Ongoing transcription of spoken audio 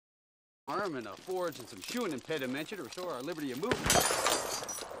arm and a forge and some shoeing impediment to restore our liberty of movement.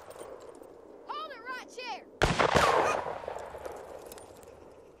 Hold it right there.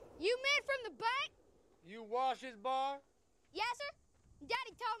 You men from the bank? You wash this bar? Yes, sir.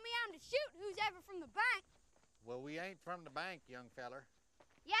 Daddy told me I'm to shoot who's ever from the bank. Well, we ain't from the bank, young feller.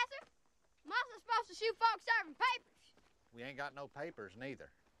 Yes, sir. I'm also supposed to shoot folks serving papers. We ain't got no papers, neither.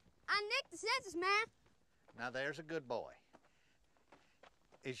 I nicked the census man. Now, there's a good boy.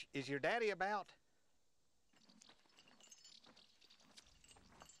 Is your daddy about?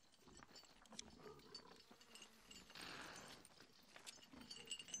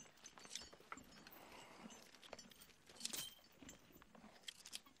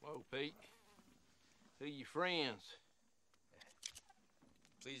 Whoa, Pete. Who your friends?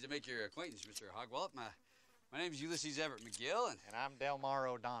 Pleased to make your acquaintance, Mr. Hogwallop. My name's Ulysses Everett McGill, and I'm Delmar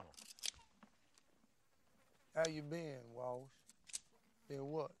O'Donnell. How you been, Walsh?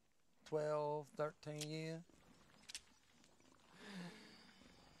 Been what, 12, 13 years?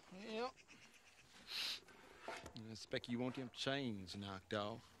 Yep. I expect you want them chains knocked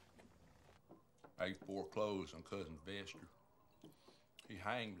off. I foreclosed on Cousin Vester. He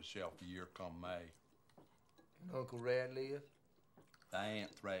hanged himself a year come May. And Uncle Rad live? The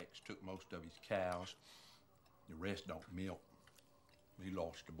anthrax took most of his cows. The rest don't milk. He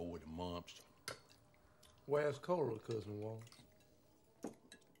lost a boy to mumps. Where's Cora, Cousin Walsh?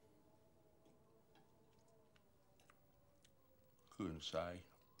 Couldn't say.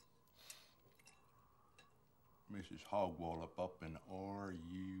 Mrs. Hogwallop up in R-U-N-N-O-F-T.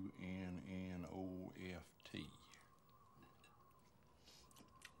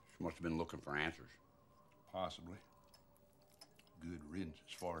 she must have been looking for answers. Possibly. Good riddance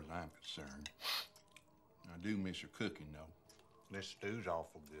as far as I'm concerned. I do miss her cooking, though. This stew's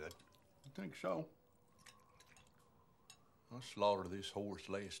awful good. You think so? I slaughtered this horse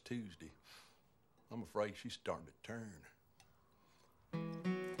last Tuesday. I'm afraid she's starting to turn.